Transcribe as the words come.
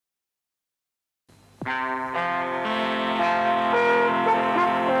George.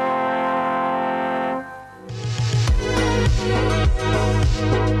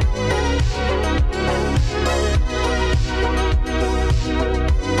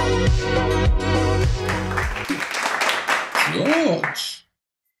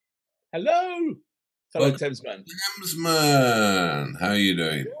 Hello, fellow Thamesmen. Thamesmen, how are you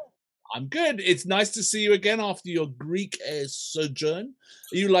doing? I'm good. It's nice to see you again after your Greek sojourn.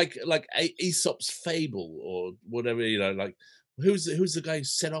 Are you like Aesop's fable or whatever? You know, like who's the guy who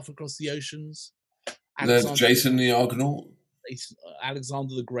set off across the oceans? There's Jason the Argonaut,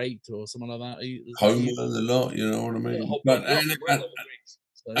 Alexander the Great, or someone like that. Homer the lot. You know what I mean?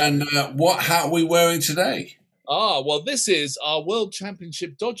 Yeah, What hat are we wearing today? Well, this is our World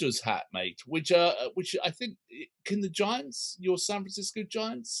Championship Dodgers hat, mate. Which I think, can the Giants, your San Francisco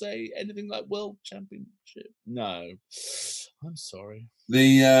Giants, say anything like World Championship? No, I'm sorry.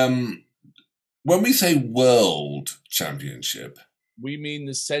 When we say World Championship, we mean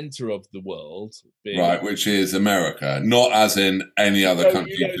the center of the world, right? Which is America, not as in any other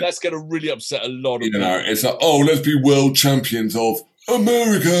country. You know, that's going to really upset a lot of people. It's like, oh, let's be world champions of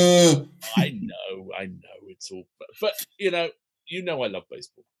America. I know. It's all, but you know, I love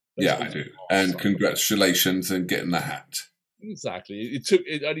baseball. Yeah, I do. And congratulations on getting the hat. Exactly.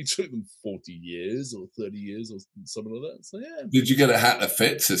 It only took them 40 years or 30 years or something like that. So yeah. Did you get a hat that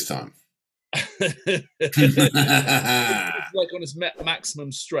fits this time? It's like on its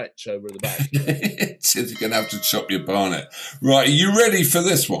maximum stretch over the back. It says you're going to have to chop your barnet. Right, are you ready for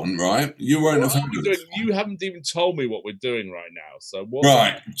this one, right? You won't have heard of this one. You haven't even told me what we're doing right now. So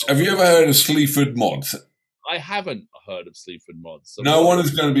right. Have you ever heard of Sleaford mods? I haven't heard of Sleaford mods. So no one is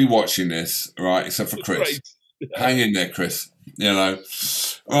going to be watching this, right, except for Chris. Hang in there, Chris. You know.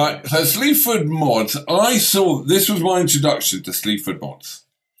 Right, so Sleaford mods, this was my introduction to Sleaford mods.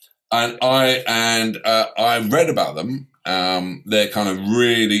 And I read about them. They're kind of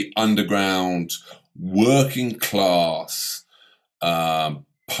really underground, working class,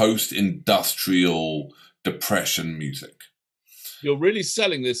 post-industrial depression music. You're really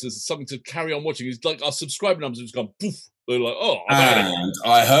selling this as something to carry on watching. It's like our subscriber numbers have just gone poof. They're like,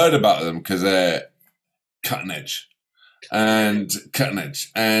 I heard about them because they're cutting edge. And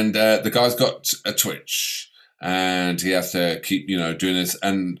the guy's got a Twitch. And he has to keep, doing this.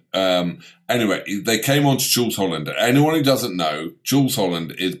 And anyway, they came on to Jules Holland. Anyone who doesn't know, Jules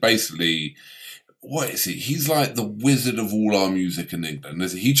Holland is basically, what is he? He's like the wizard of all our music in England.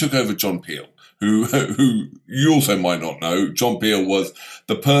 He took over John Peel, who you also might not know. John Peel was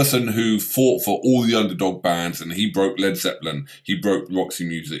the person who fought for all the underdog bands, and he broke Led Zeppelin, he broke Roxy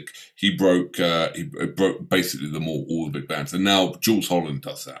Music, he broke basically all the big bands. And now Jules Holland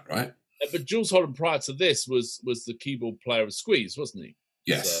does that, right? But Jules Holland, prior to this, was the keyboard player of Squeeze, wasn't he?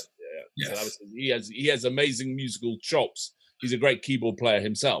 Yes. So, yeah. Yes. So he has amazing musical chops. He's a great keyboard player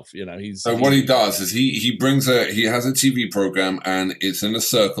himself. What he does is he has a TV program, and it's in a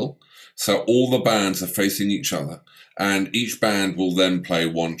circle. So all the bands are facing each other, and each band will then play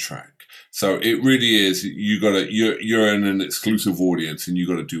one track. So it really is, you're in an exclusive audience, and you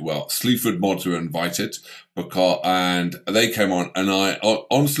got to do well. Sleaford mods are invited and they came on, and I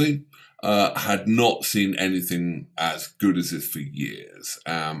honestly had not seen anything as good as this for years.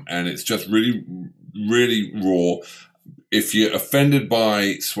 And it's just really, really raw. If you're offended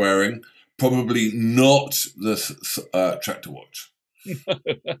by swearing, probably not the track to watch.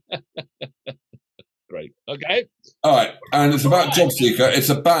 Great. Okay. All right. And it's about Jobseeker. It's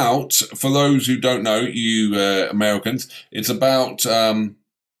about, for those who don't know, you Americans, it's about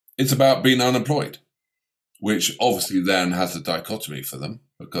being unemployed, which obviously then has a dichotomy for them,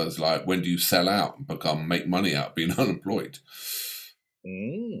 because like, when do you sell out and make money out of being unemployed?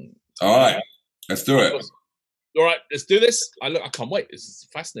 All right. Let's do it. All right. Let's do this. I can't wait. This is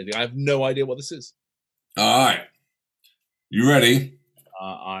fascinating. I have no idea what this is. All right. You ready?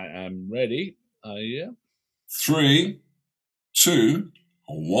 I am ready. Yeah. 3, 2,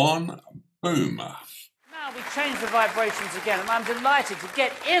 1, boom. Now we change the vibrations again, and I'm delighted to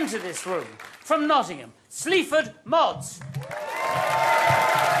get into this room from Nottingham, Sleaford Mods.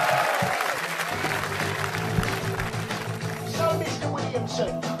 So, Mr.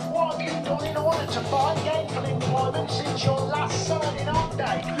 Williamson, what have you done in order to find gainful employment since your last signing on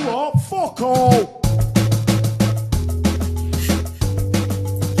day? What? Fuck all!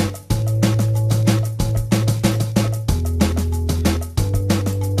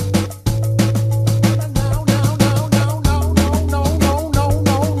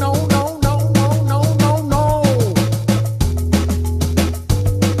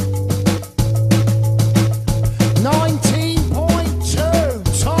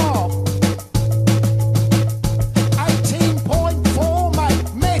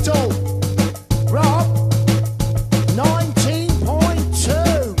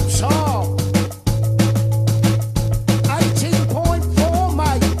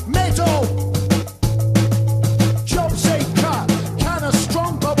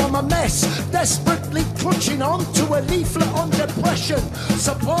 depression,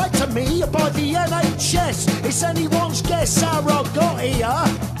 supplied to me by the NHS. It's anyone's guess how I got here.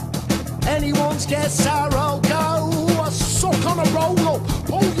 Anyone's guess how I'll go. I suck on a roll up,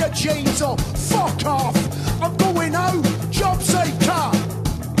 pull your jeans up, fuck off. I'm going home, Jobseeker.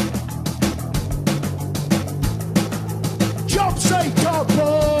 Jobseeker,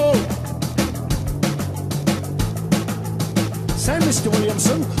 boo. Say, Mr.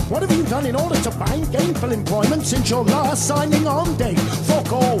 Williamson, what have you done in order to find gainful employment since your last signing on date?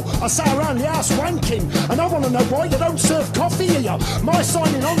 Fuck all. I sat around the house wanking, and I want to know why you don't serve coffee here. My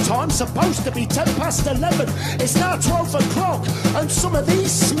signing on time's supposed to be 11:10. It's now 12 o'clock, and some of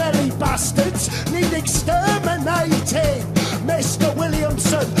these smelly bastards need exterminating. Mr.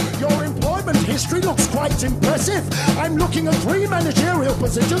 Williamson, your employment history looks quite impressive. I'm looking at 3 managerial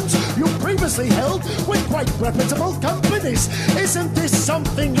positions you previously held with quite reputable companies. Isn't this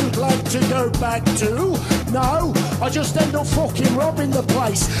something you'd like to go back to? No, I just end up fucking robbing the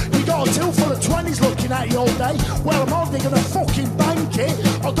place. You got a till full of 20s looking at you all day. Well, I'm hardly gonna fucking bank it.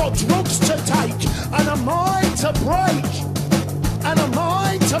 I've got drugs to take and a mind to break. And a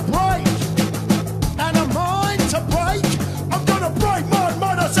mind to break. And a mind to break. I'm gonna break my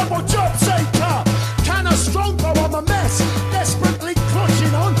mind. I said, well, Jobseeker. Can a strongbow, I'm a mess. Desperately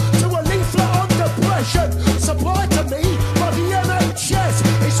clutching on to a leaflet on depression. Supplied to me by the NHS.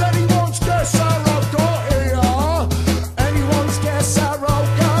 It's anyone's guess how I've got here. Anyone's guess how I'll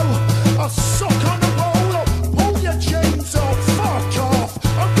go. I suck on the roll up, pull your jeans off, fuck off.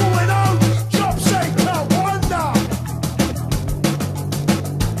 I'm going home, Jobseeker, wonder.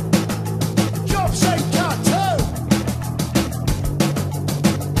 Jobseeker 2.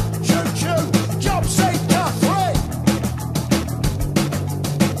 Choo-choo, Jobseeker 3.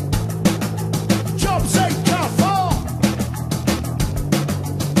 Jobseeker 4.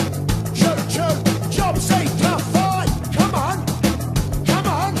 Choo-choo, Jobseeker 5. Come on, come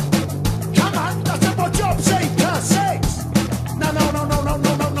on, come on. That's it for Jobseeker 6. No, no, no, no, no,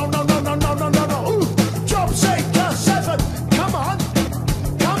 no, no, no, no, no, no, no, no, no, no. Ooh, Jobseeker 7. Come on,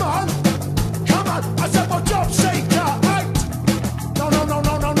 come on, come on. I said for Jobseeker 8. No, no, no,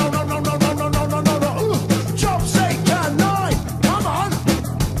 no, no, no, no, no, no, no, no, no, no, no, no. Ooh, Jobseeker 9. Come on,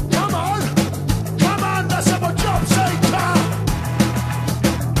 come on, come on. That's it for Jobseeker.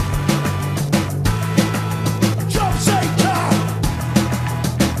 Jobseeker.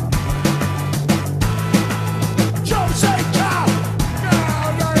 Jobseeker. No,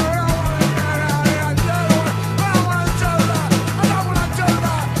 no, no, no, I don't want to do that. I don't want to do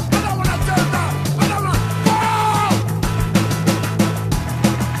that. I don't want to do that. I don't want to.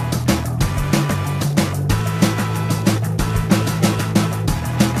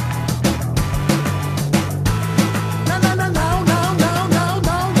 No, no, no, no, no, no, no, no,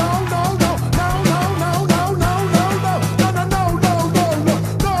 no, no, no, no,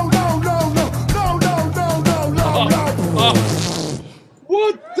 no, no, no, no.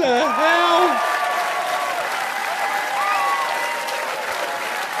 What the hell?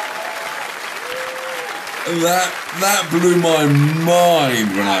 That blew my mind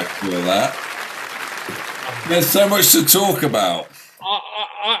when I saw that. There's so much to talk about.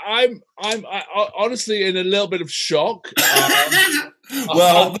 I'm honestly in a little bit of shock.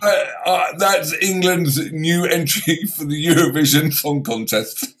 Well, that's England's new entry for the Eurovision Song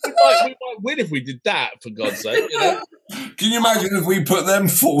Contest. we might win if we did that, for God's sake. You know? Can you imagine if we put them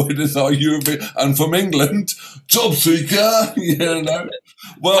forward as our Eurovision, and from England, Jobseeker, you know?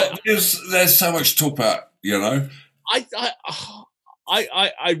 Well, there's so much to talk about, you know?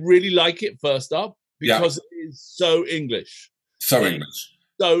 I really like it, first up, because it is so English. So English.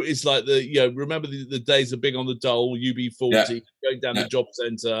 So it's like remember the days of being on the dole, UB40, going down the job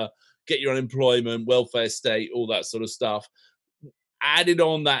centre, get your unemployment, welfare state, all that sort of stuff. Added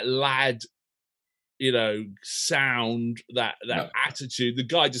on that lad, sound, that attitude. The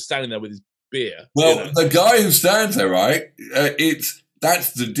guy just standing there with his beer. Well, the guy who stands there, right?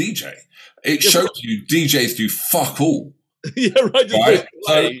 That's the DJ. It shows you DJs do fuck all. Yeah, right.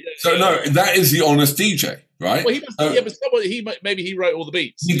 Right? So no, that is the honest DJ. Right. Well, but maybe he wrote all the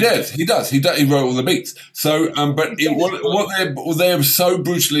beats. He does. He wrote all the beats. So, but they're so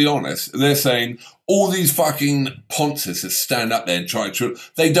brutally honest. They're saying all these fucking ponces that stand up there and try to.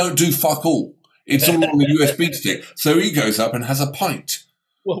 They don't do fuck all. It's all on the USB stick. So he goes up and has a pint.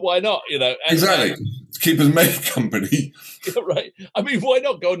 Well, why not? Exactly. Keep his mate company. Right. I mean, why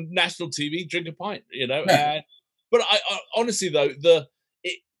not go on national TV, drink a pint? Yeah. But I honestly though,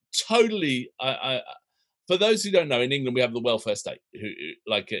 for those who don't know, in England we have the welfare state,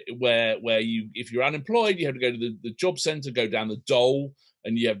 where you, if you're unemployed, you have to go to the job centre, go down the dole,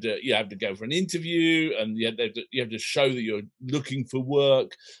 and you have to go for an interview, and you have to show that you're looking for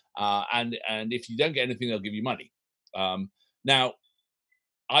work, and if you don't get anything, they'll give you money. Now,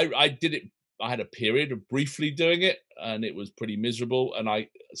 I did it. I had a period of briefly doing it, and it was pretty miserable. And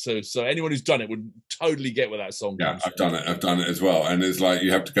so anyone who's done it would totally get where that song comes from. I've done it as well. And it's like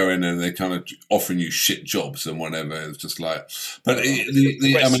you have to go in and they're kind of offering you shit jobs and whatever. It's just like, but it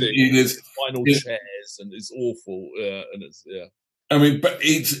is final chairs, and it's awful, and it's I mean, but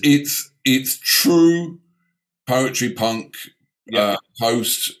it's true poetry punk,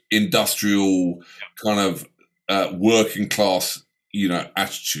 post-industrial kind of working class,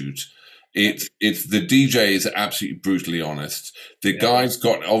 attitude. It's the DJ is absolutely brutally honest. The guy's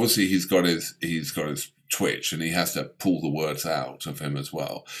got, obviously he's got his Twitch, and he has to pull the words out of him as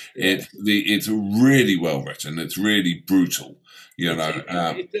well. It's really well written. It's really brutal.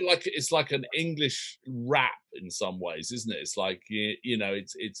 It's like an English rap in some ways, isn't it? It's like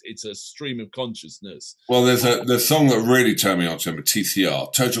it's a stream of consciousness. Well, there's a song that really turned me on to him,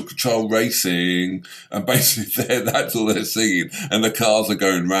 TCR, Total Control Racing, and basically that's all they're singing, and the cars are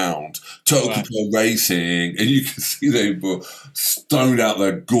going round, Total Control Racing, and you can see they were stoned out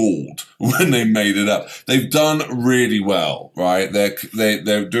their gourd when they made it up. They've done really well, right?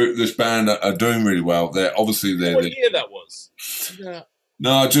 This band are doing really well. They're obviously What year that was? Yeah.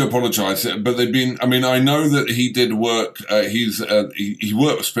 No, I do apologise, but they've been. I mean, I know that he did work. He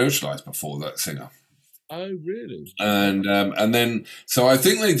worked with Spiritualized before, that singer. Oh, really? And then so I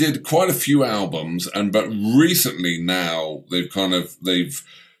think they did quite a few albums, but recently now they've done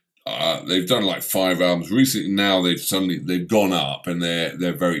like 5 albums. Recently now they've gone up, and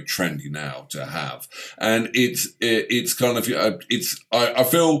they're very trendy now to have. And it's kind of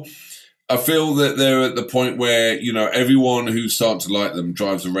I feel that they're at the point where, everyone who's starting to like them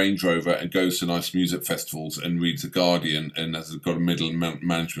drives a Range Rover and goes to nice music festivals and reads The Guardian and has got a middle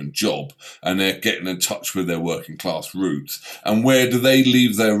management job, and they're getting in touch with their working class roots. And where do they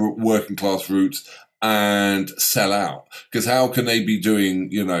leave their working class roots and sell out? Because how can they be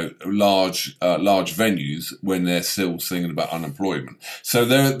doing, large venues when they're still singing about unemployment? So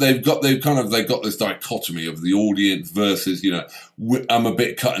they've got this dichotomy of the audience versus, I'm a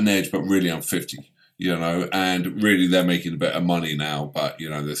bit cutting edge, but really I'm 50. And really they're making a bit of money now, but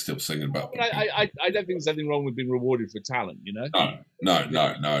they're still singing about. I don't think there's anything wrong with being rewarded for talent, No,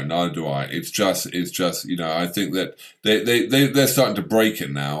 neither do I. It's just I think that they're starting to break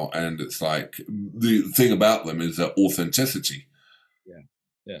it now, and it's like the thing about them is their authenticity.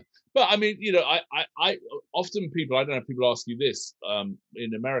 Yeah. But I mean, I often people, I don't know if people ask you this,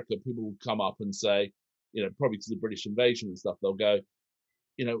 in America, people will come up and say, probably to the British invasion and stuff, they'll go,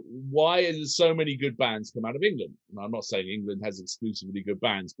 why is so many good bands come out of England? And I'm not saying England has exclusively good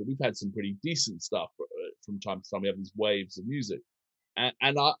bands, but we've had some pretty decent stuff from time to time. We have these waves of music.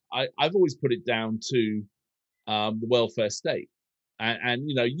 And I've always put it down to the welfare state. And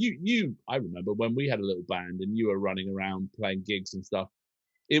I remember when we had a little band and you were running around playing gigs and stuff,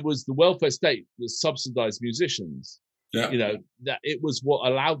 it was the welfare state that subsidized musicians. Yeah. That it was what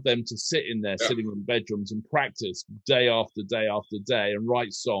allowed them to sit in their sitting room bedrooms and practice day after day after day and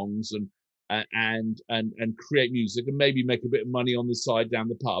write songs and create music and maybe make a bit of money on the side down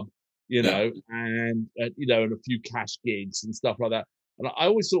the pub, and a few cash gigs and stuff like that. And I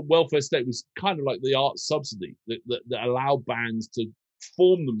always thought welfare state was kind of like the art subsidy that allowed bands to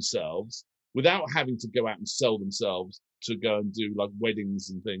form themselves without having to go out and sell themselves to go and do like weddings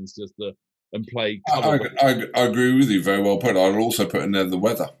and things and play. I agree with you, very well put. I'd also put in there the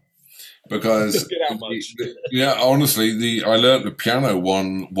weather, because honestly, I learnt the piano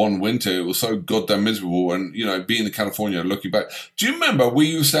one winter. It was so goddamn miserable, and being in California, looking back, do you remember we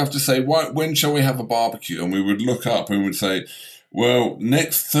used to have to say, when shall we have a barbecue? And we would look up and we would say, well,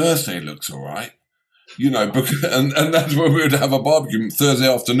 next Thursday looks all right. Because, and that's when we would have a barbecue. Thursday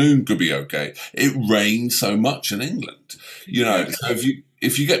afternoon could be okay. It rains so much in England, so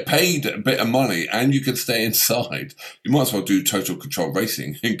if you get paid a bit of money and you can stay inside, you might as well do Total Control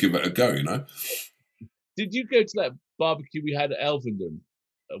Racing and give it a go, Did you go to that barbecue we had at Elvendon,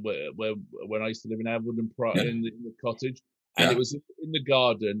 where when I used to live in Elvendon in the cottage, and it was in the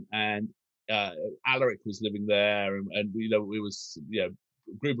garden, and Alaric was living there, and we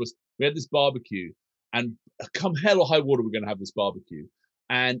had this barbecue, and come hell or high water, we're going to have this barbecue,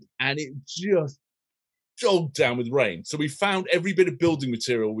 and it just jogged down with rain. So we found every bit of building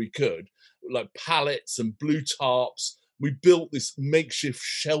material we could, like pallets and blue tarps. We built this makeshift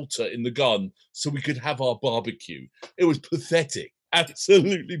shelter in the garden so we could have our barbecue. It was pathetic.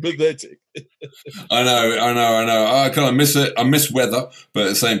 Absolutely pathetic. I know. I kind of miss it. I miss weather, but at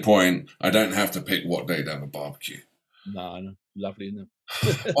the same point, I don't have to pick what day to have a barbecue. No, lovely, isn't it?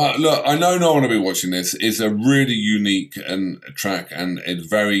 Look, I know no one will be watching this. It's a really unique track, and it's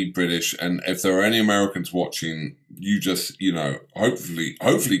very British. And if there are any Americans watching, you just,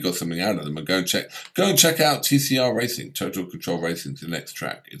 hopefully got something out of them, and go and check out TCR Racing, Total Control Racing's the next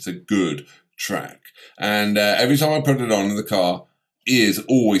track. It's a good track, and every time I put it on in the car, ears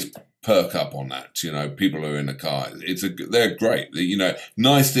always perk up on that. People who are in the car, they're great.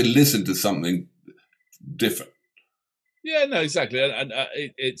 Nice to listen to something different. Yeah, no, exactly, and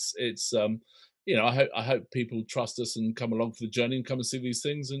it's I hope people trust us and come along for the journey and come and see these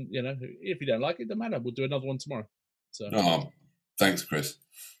things. And if you don't like it, don't matter. We'll do another one tomorrow. So, thanks, Chris,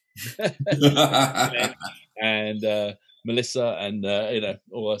 and Melissa, and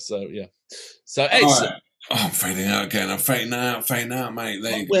all that. So yeah, so excellent. Right. Oh, I'm fading out again. I'm fading out, mate.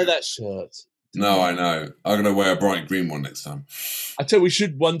 There you go. Wear that shirt. No, I know. I'm going to wear a bright green one next time. I tell you,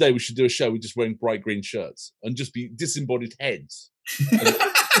 one day we should do a show with just wearing bright green shirts and just be disembodied heads.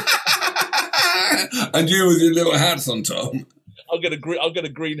 And you with your little hats on top. I'll get a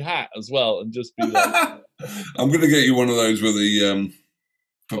green hat as well and just be like... I'm going to get you one of those with the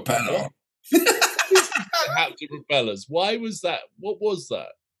propeller. Hat to propellers. Why was that? What was that?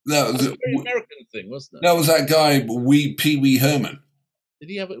 That was a very American thing, wasn't it? That was that guy, Pee Wee Herman. Did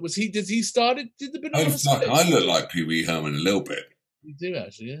he have it? Did he start it? Did the banana? I look like Pee Wee Herman a little bit. You do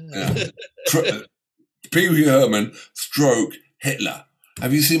actually, yeah. Pee Wee Herman stroke Hitler.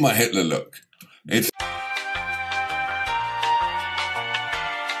 Have you seen my Hitler look? It's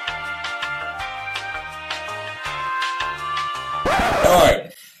all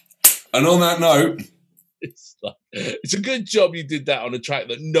right. And on that note, it's a good job you did that on a track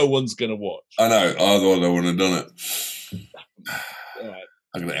that no one's going to watch. I know. Otherwise, I wouldn't have done it. All right.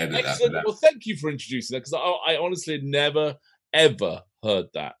 I'm going to edit that. Well, thank you for introducing that, because I honestly had never, ever heard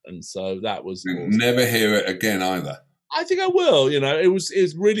that. And so that was awesome. Never hear it again either. I think I will. It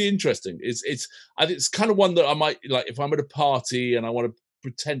was really interesting. I think it's kind of one that I might, like, if I'm at a party and I want to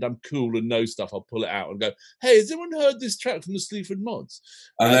pretend I'm cool and know stuff, I'll pull it out and go, hey, has anyone heard this track from the Sleaford Mods?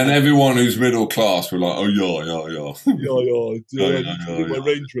 And then everyone who's middle class were like, oh, yeah. My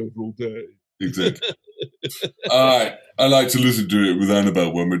Range Rover all day. Exactly. All right. I like to listen to it with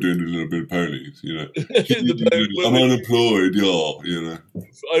Annabelle when we're doing a little bit of ponies, I'm unemployed,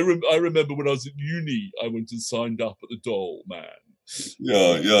 I remember when I was at uni, I went and signed up at the Dole, man.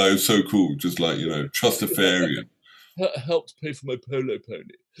 Yeah, it was so cool. Just like, Trustafarian. Helped pay for my polo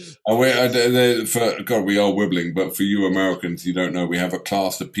pony. We are wibbling, but for you Americans, you don't know, we have a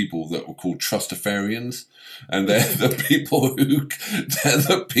class of people that were called Trustafarians, and they're the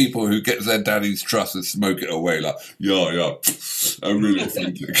people who get their daddy's trust and smoke it away. Like, I'm really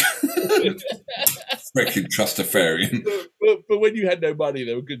authentic. Freaking Trustafarian. But when you had no money,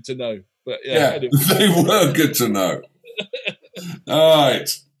 they were good to know. But anyway. They were good to know. All right,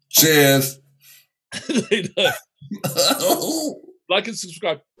 cheers. Like and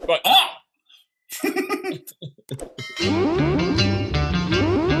subscribe. Right.